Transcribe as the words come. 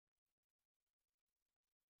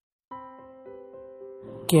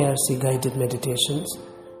KRC guided meditations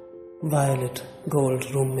violet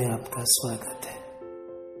gold room में आपका स्वागत है।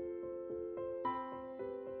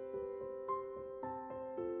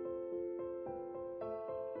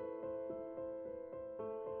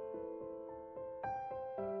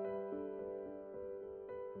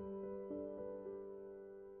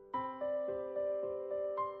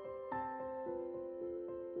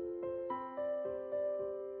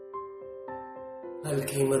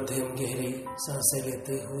 हल्की मध्यम गहरी सांसें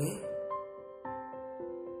लेते हुए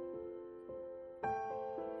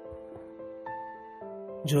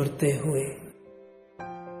जुड़ते हुए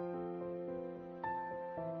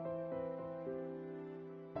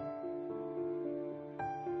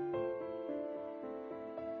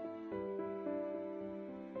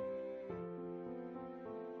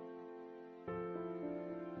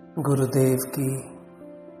गुरुदेव की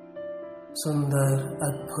सुंदर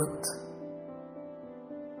अद्भुत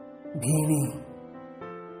भीनी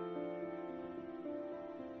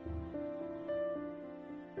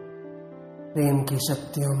प्रेम की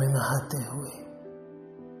शक्तियों में नहाते हुए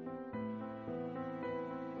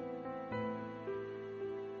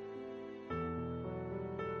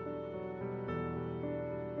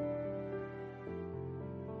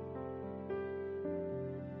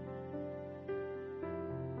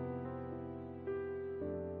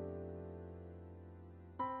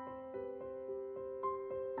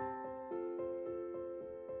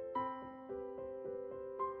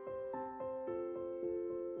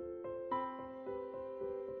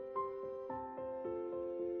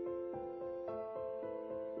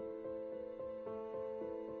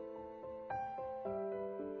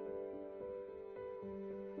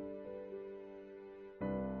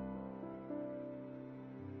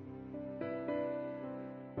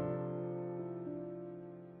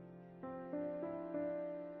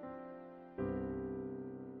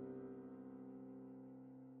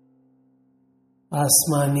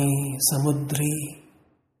आसमानी, समुद्री,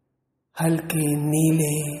 हल्के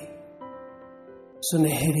नीले,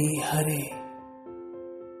 सुनहरी हरे,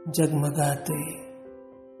 जगमगाते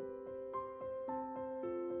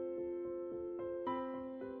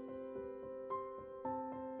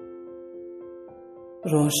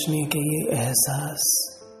रोशनी के ये एहसास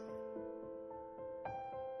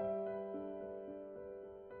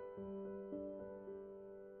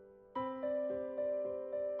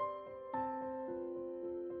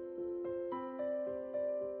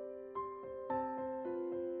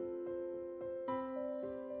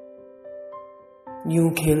यूं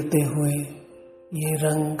खेलते हुए ये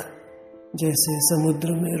रंग जैसे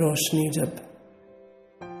समुद्र में रोशनी जब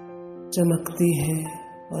चमकती है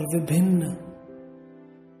और विभिन्न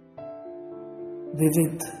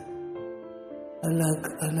विविध अलग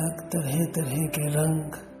अलग तरह तरह के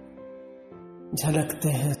रंग झलकते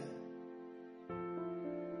हैं।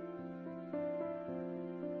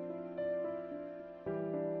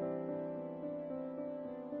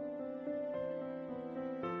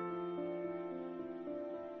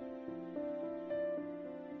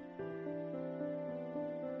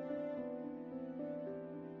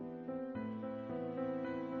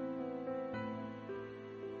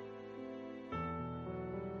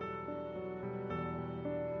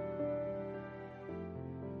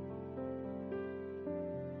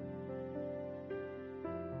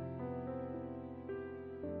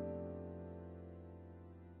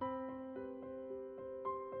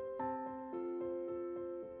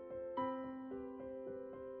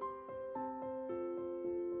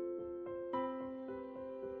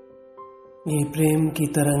 ये प्रेम की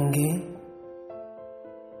तरंगें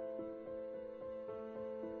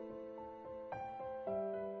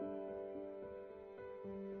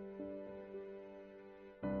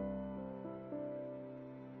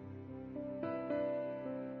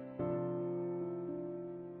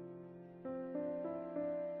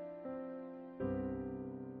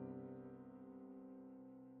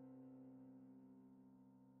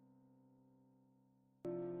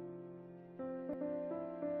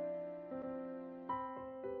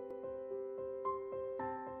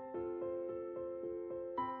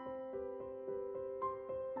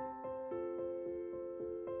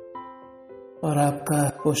और आपका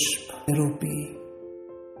पुष्प रूपी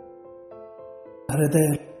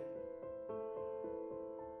हृदय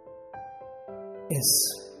इस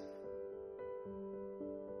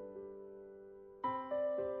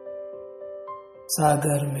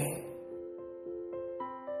सागर में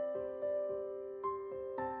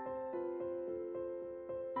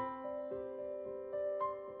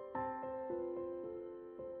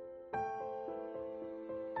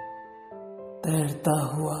तैरता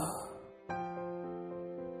हुआ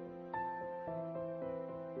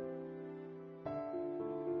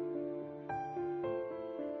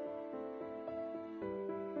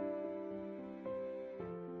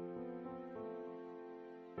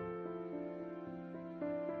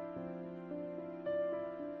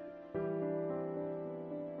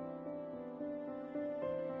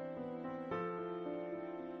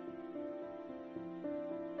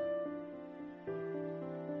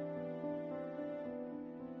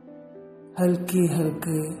हल्की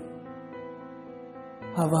हल्की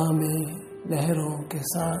हवा में लहरों के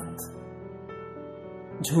साथ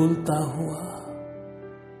झूलता हुआ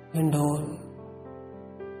हिंडोल।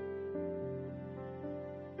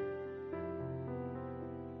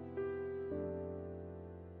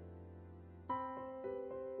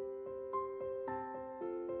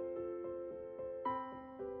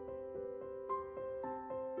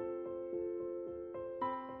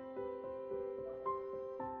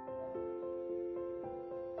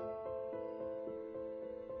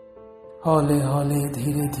 हौले हौले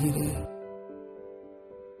धीरे धीरे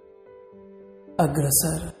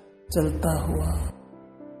अग्रसर चलता हुआ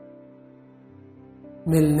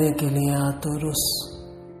मिलने के लिए आतुर उस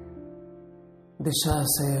दिशा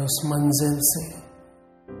से, उस मंजिल से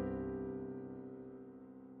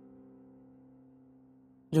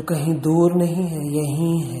जो कहीं दूर नहीं है,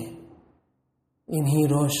 यहीं है, इन्हीं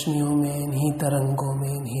रोशनियों में, इन्हीं तरंगों में,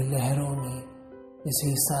 इन्हीं लहरों में,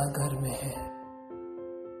 इसी सागर में है।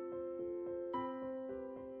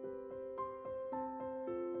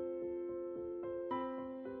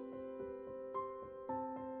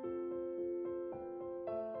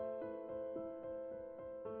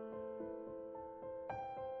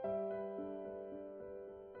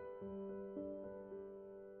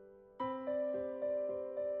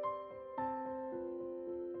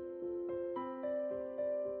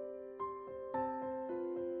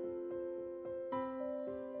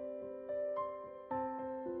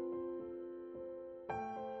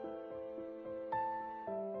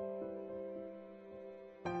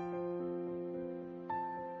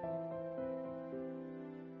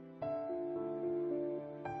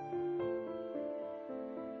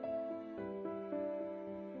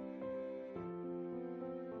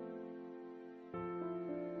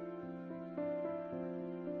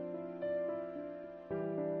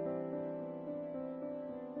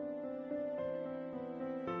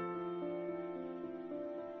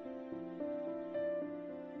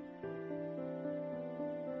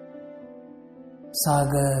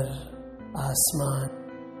 सागर, आसमान,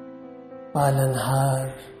 पालनहार,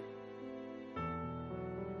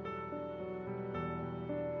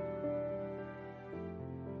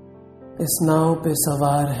 इस नाव पे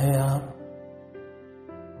सवार हैं आप।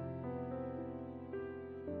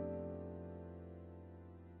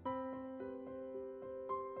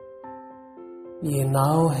 ये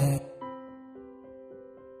नाव है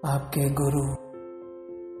आपके गुरु,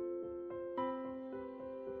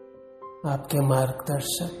 आपके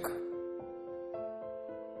मार्गदर्शक।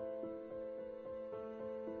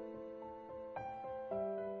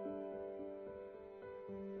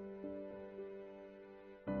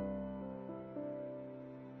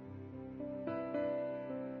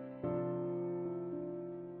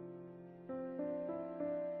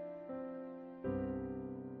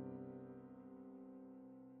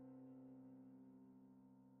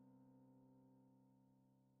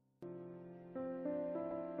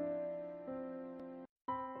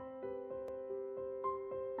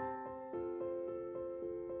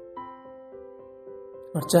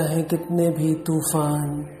 और चाहे कितने भी तूफान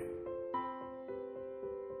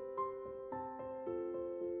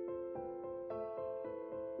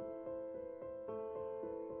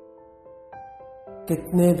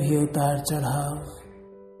कितने भी उतार चढ़ाव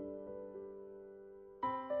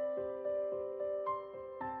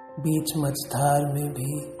बीच मझधार में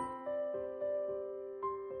भी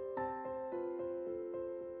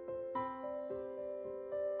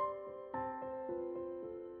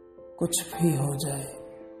कुछ भी हो जाए,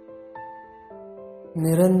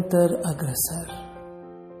 निरंतर अग्रसर,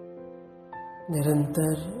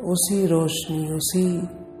 निरंतर उसी रोशनी, उसी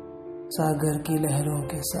सागर की लहरों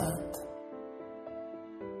के साथ।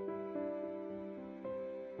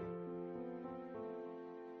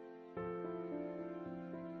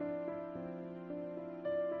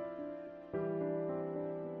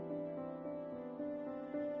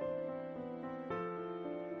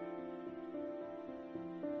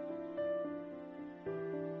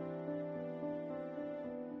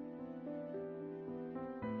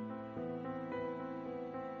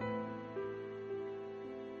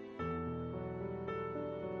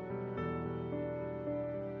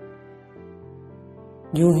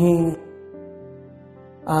 यूं ही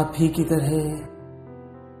आप ही की तरह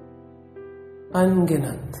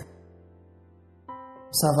अनगिनत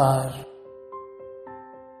सवार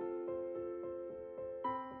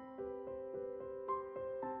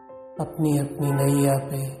अपनी अपनी नैया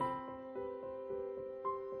पे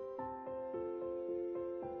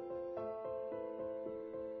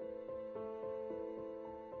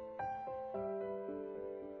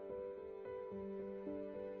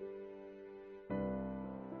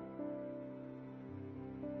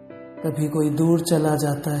कभी कोई दूर चला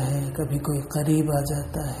जाता है, कभी कोई करीब आ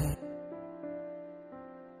जाता है।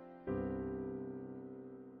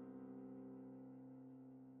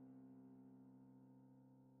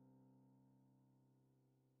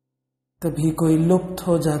 कभी कोई लुप्त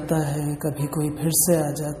हो जाता है, कभी कोई फिर से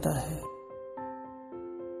आ जाता है।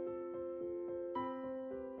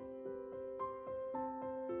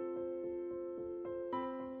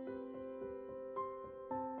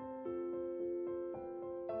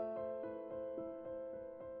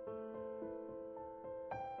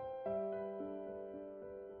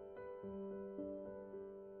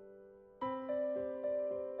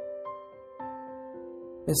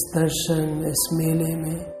 इस दर्शन, इस मेले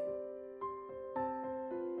में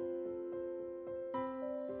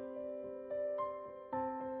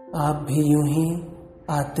आप भी यूं ही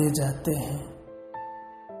आते जाते हैं।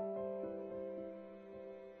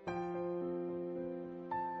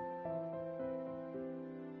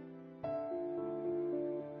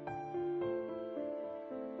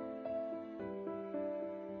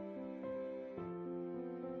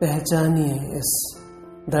 पहचानिए इस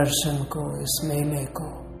दर्शन को, इस मेले को।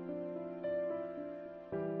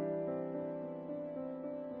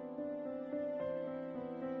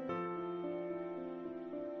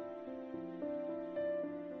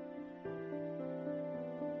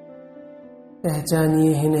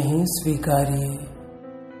 पहचानिए ही नहीं, स्वीकारिए।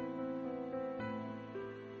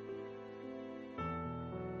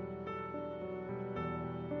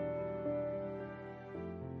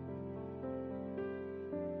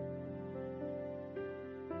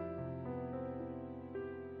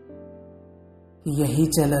 यही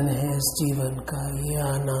चलन है इस जीवन का, ये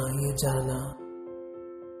आना, ये जाना।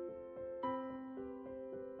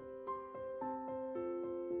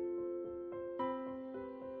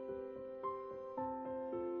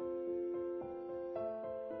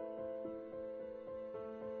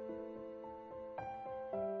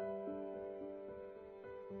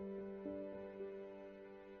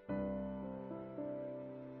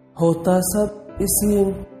 होता सब इसी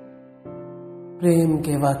प्रेम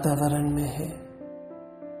के वातावरण में है।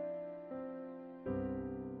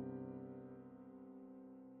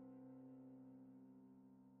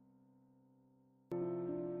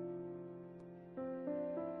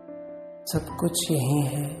 सब कुछ यही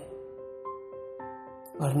है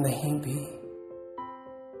और नहीं भी।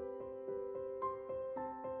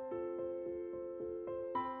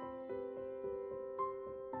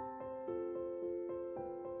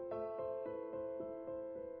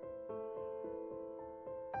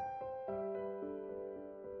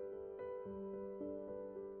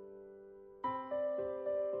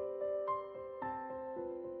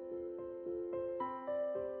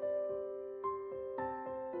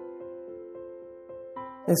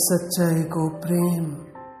 इस सच्चाई को प्रेम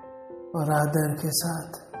और आदर के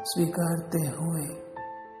साथ स्वीकारते हुए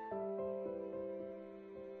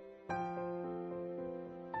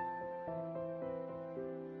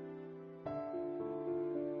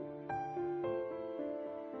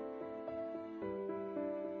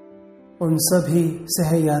उन सभी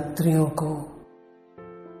सहयात्रियों को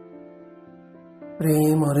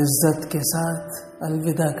प्रेम और इज्जत के साथ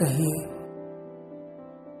अलविदा कहिए,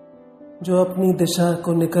 जो अपनी दिशा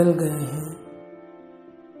को निकल गए हैं।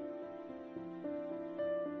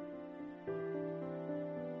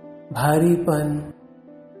 भारीपन,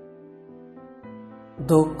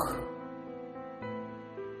 दुख,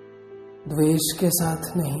 द्वेष के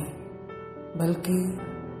साथ नहीं, बल्कि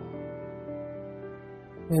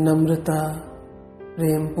विनम्रता,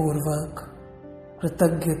 प्रेम पूर्वक,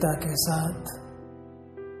 कृतज्ञता के साथ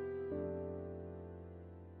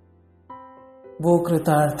वो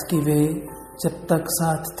कृतार्थ कि वे जब तक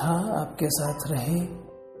साथ था आपके साथ रहे।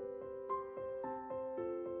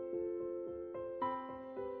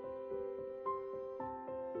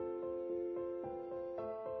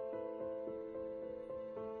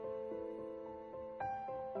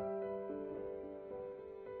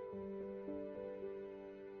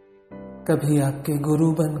 कभी आपके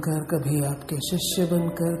गुरु बनकर, कभी आपके शिष्य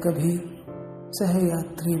बनकर, कभी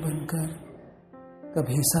सहयात्री बनकर,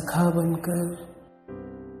 कभी सखा बनकर,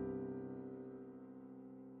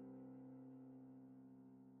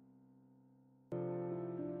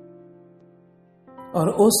 और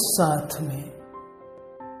उस साथ में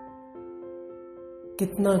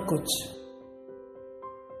कितना कुछ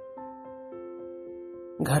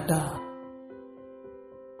घटा।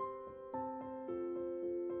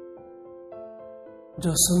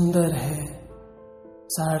 जो सुंदर है,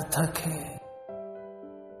 सार्थक है।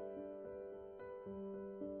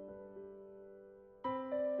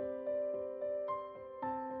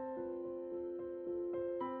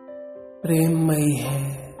 प्रेममयी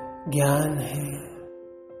है, ज्ञान है।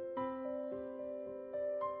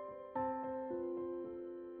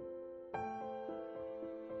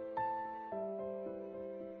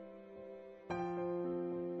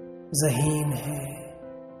 ज़हीन है।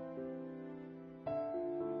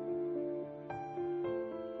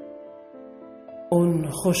 उन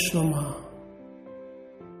खुशनुमा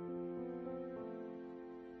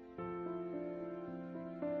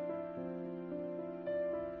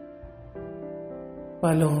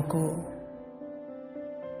पलों को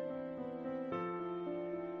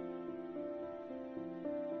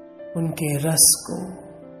उनके रस को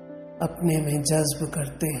अपने में जज्ब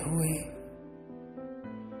करते हुए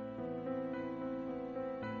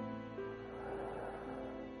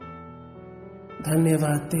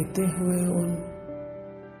धन्यवाद देते हुए उन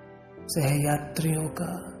सहयात्रियों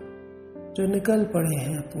का जो निकल पड़े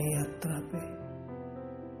हैं अपनी यात्रा पे।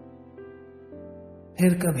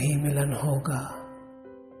 फिर कभी मिलन होगा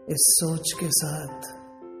इस सोच के साथ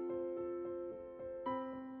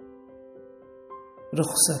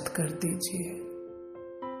रुखसत कर दीजिए।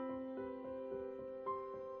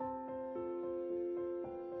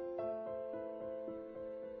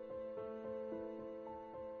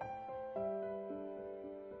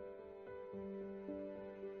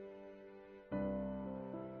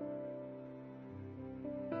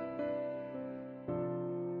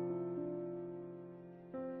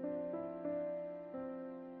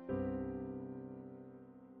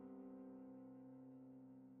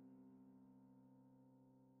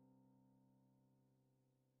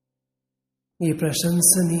 ये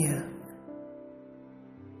प्रशंसनीय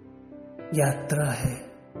यात्रा है।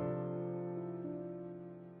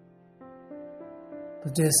 तो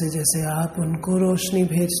जैसे जैसे आप उनको रोशनी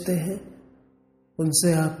भेजते हैं,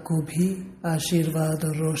 उनसे आपको भी आशीर्वाद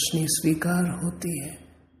और रोशनी स्वीकार होती है।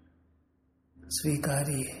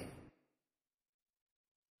 स्वीकारिए।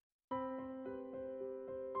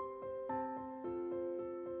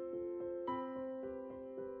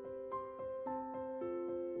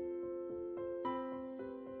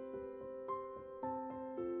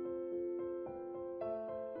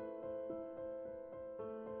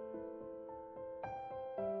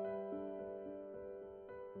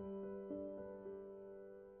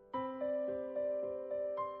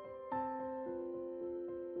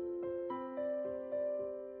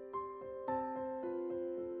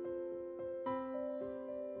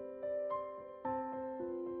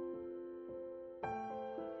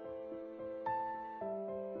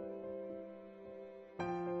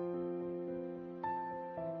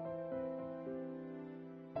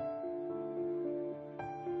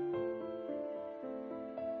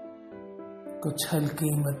 कुछ हल्की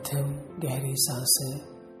मध्यम गहरी सांसें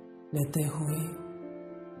लेते हुए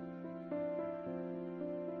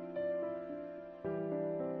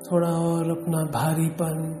थोड़ा और अपना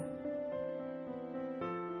भारीपन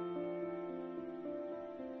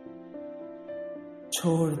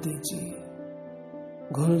छोड़ दीजिए,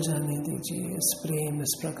 घुल जाने दीजिए इस प्रेम,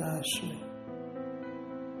 इस प्रकाश में।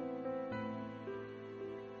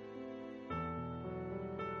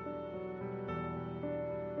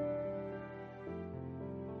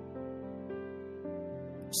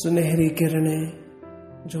 सुनहरी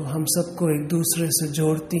किरणें जो हम सबको एक दूसरे से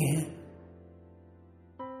जोड़ती हैं,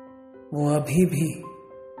 वो अभी भी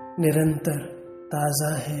निरंतर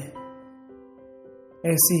ताजा हैं।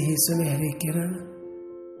 ऐसी ही सुनहरी किरण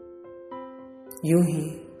यूं ही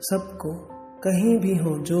सबको, कहीं भी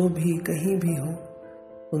हो, जो भी कहीं भी हो,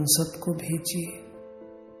 उन सबको भेजिए,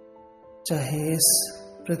 चाहे इस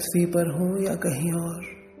पृथ्वी पर हो या कहीं और।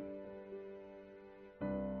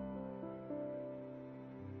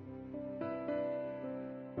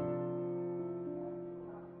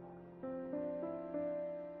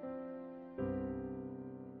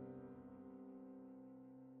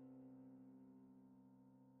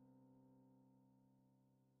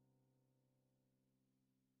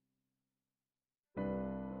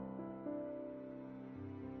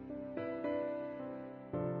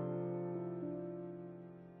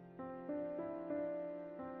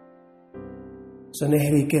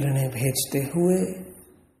 सुनहरी किरणें भेजते हुए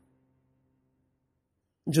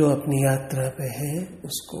जो अपनी यात्रा पे है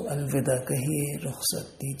उसको अलविदा कहिए,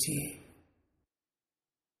 रुखसत दीजिए।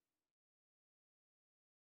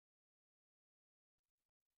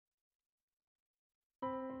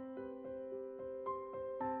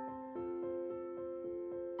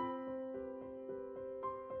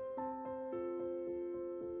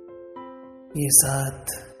 ये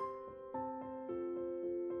साथ,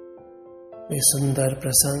 ये सुंदर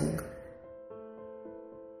प्रसंग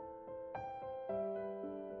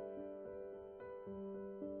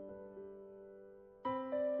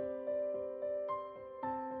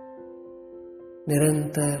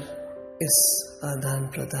निरंतर इस आदान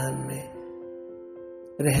प्रदान में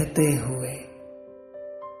रहते हुए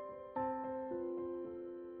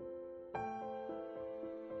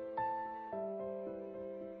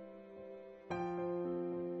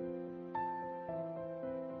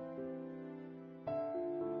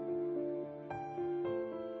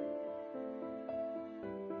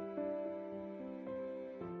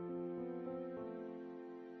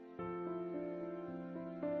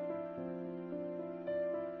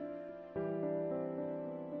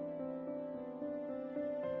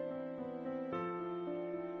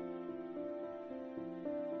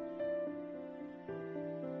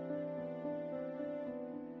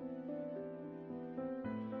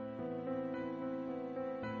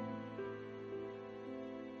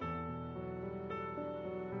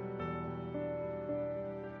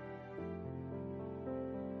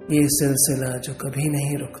ये सिलसिला जो कभी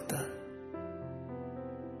नहीं रुकता,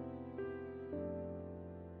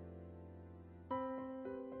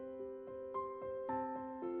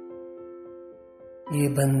 ये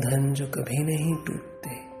बंधन जो कभी नहीं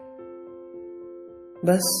टूटते,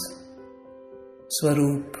 बस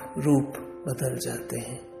स्वरूप रूप बदल जाते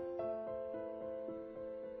हैं।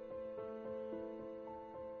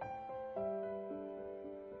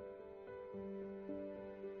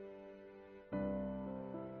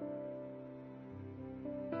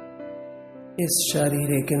 इस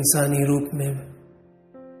शारीरिक इंसानी रूप में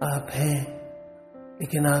आप हैं,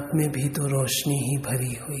 लेकिन आप में भी तो रोशनी ही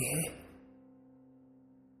भरी हुई है।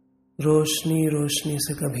 रोशनी रोशनी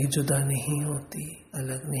से कभी जुदा नहीं होती,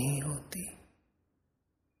 अलग नहीं होती।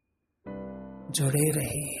 जुड़े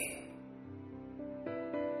रहिए,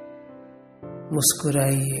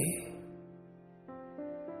 मुस्कुराइए,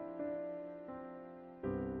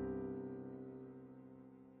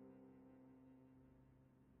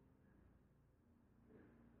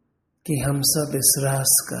 कि हम सब इस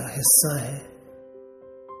रास का हिस्सा हैं।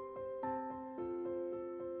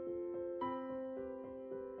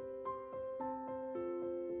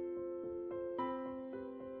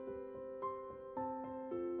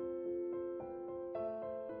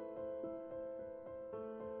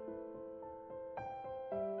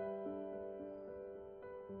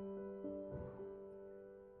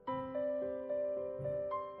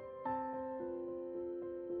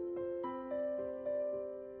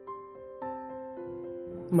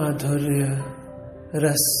 माधुर्य,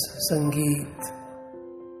 रस, संगीत,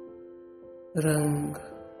 रंग,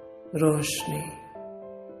 रोशनी,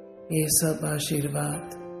 ये सब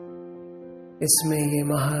आशीर्वाद, इसमें ये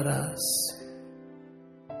महारास।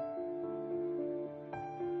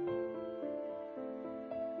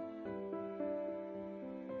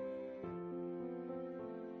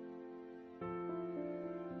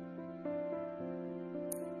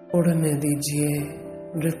 उड़ने दीजिए,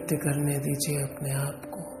 नृत्य करने दीजिए अपने आप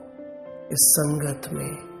को इस संगत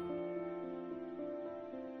में,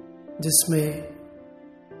 जिसमें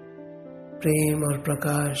प्रेम और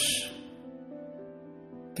प्रकाश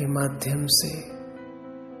के माध्यम से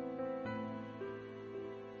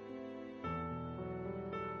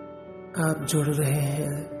आप जुड़ रहे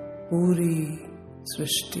हैं पूरी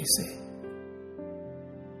सृष्टि से।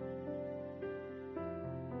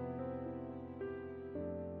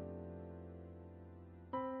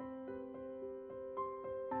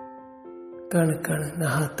 कण कण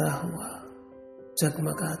नहाता हुआ,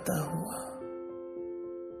 जगमगाता हुआ।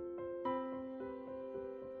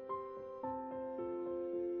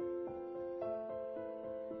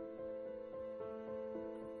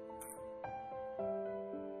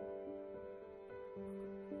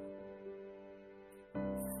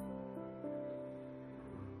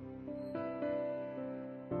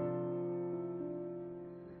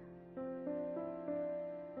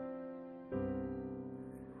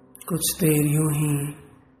 कुछ देर यूं ही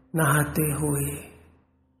नहाते हुए,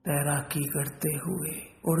 तैराकी करते हुए,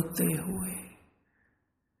 उड़ते हुए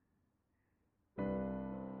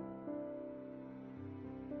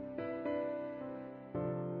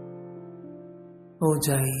हो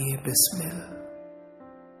जाइए बिस्मिल।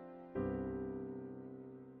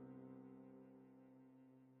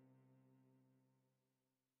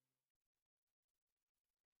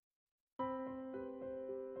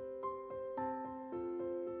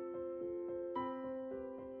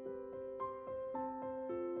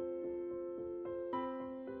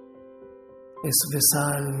 इस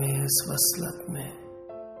विशाल में, इस वसलत में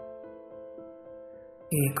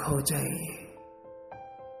एक हो जाइए।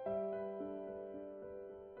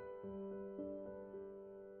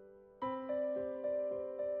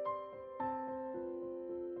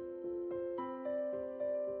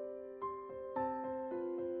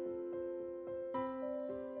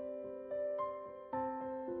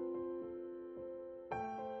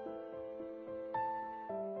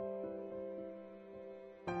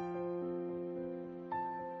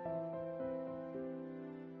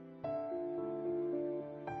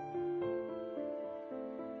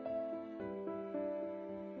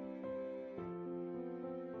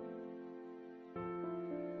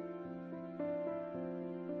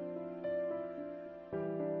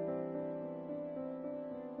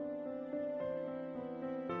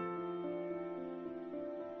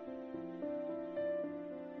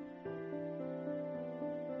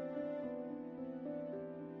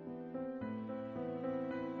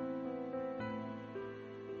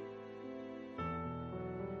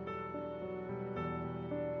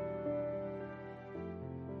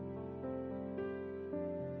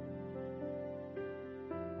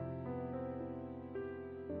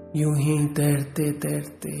 यूं ही तैरते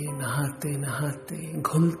तैरते, नहाते नहाते,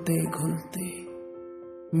 घुलते घुलते,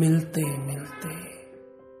 मिलते मिलते,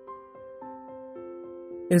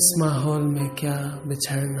 इस माहौल में क्या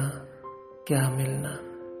बिछड़ना क्या मिलना,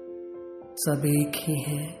 सब एक ही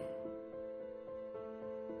हैं।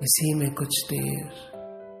 इसी में कुछ देर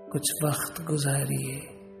कुछ वक्त गुजारिए।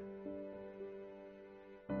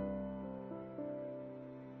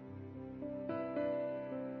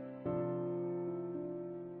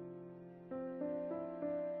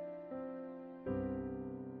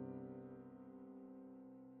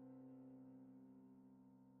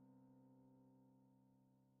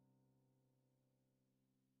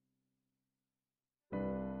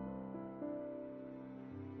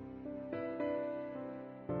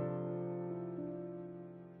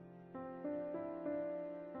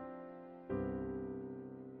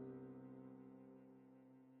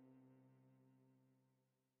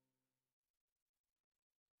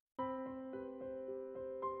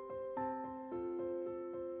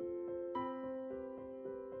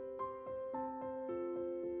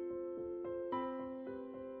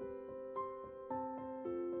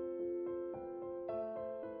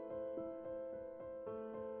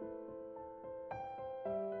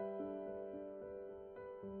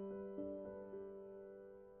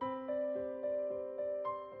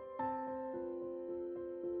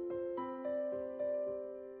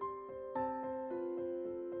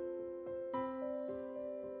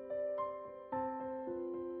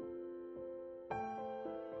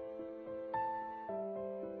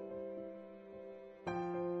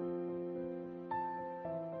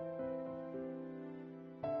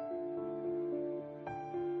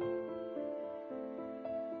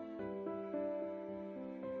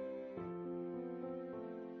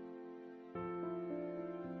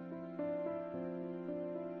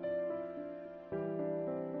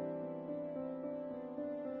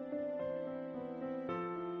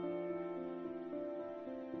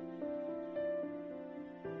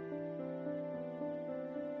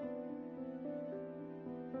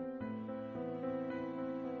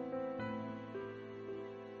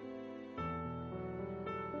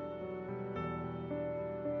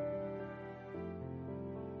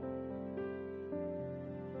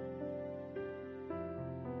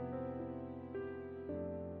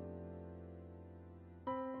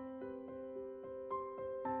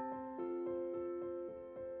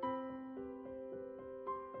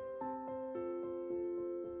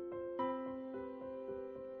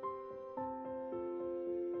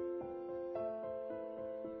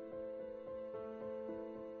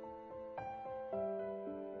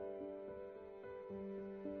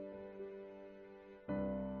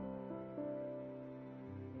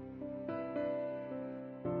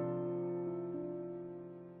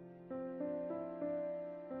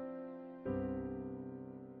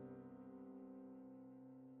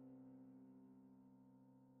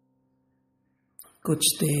 कुछ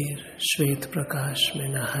देर श्वेत प्रकाश में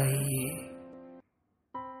नहाइए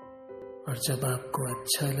और जब आपको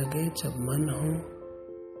अच्छा लगे, जब मन हो,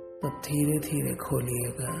 तब धीरे धीरे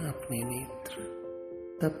खोलिएगा अपने नेत्र।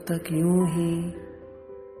 तब तक यूं ही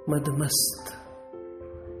मदमस्त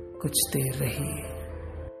कुछ देर रहिए।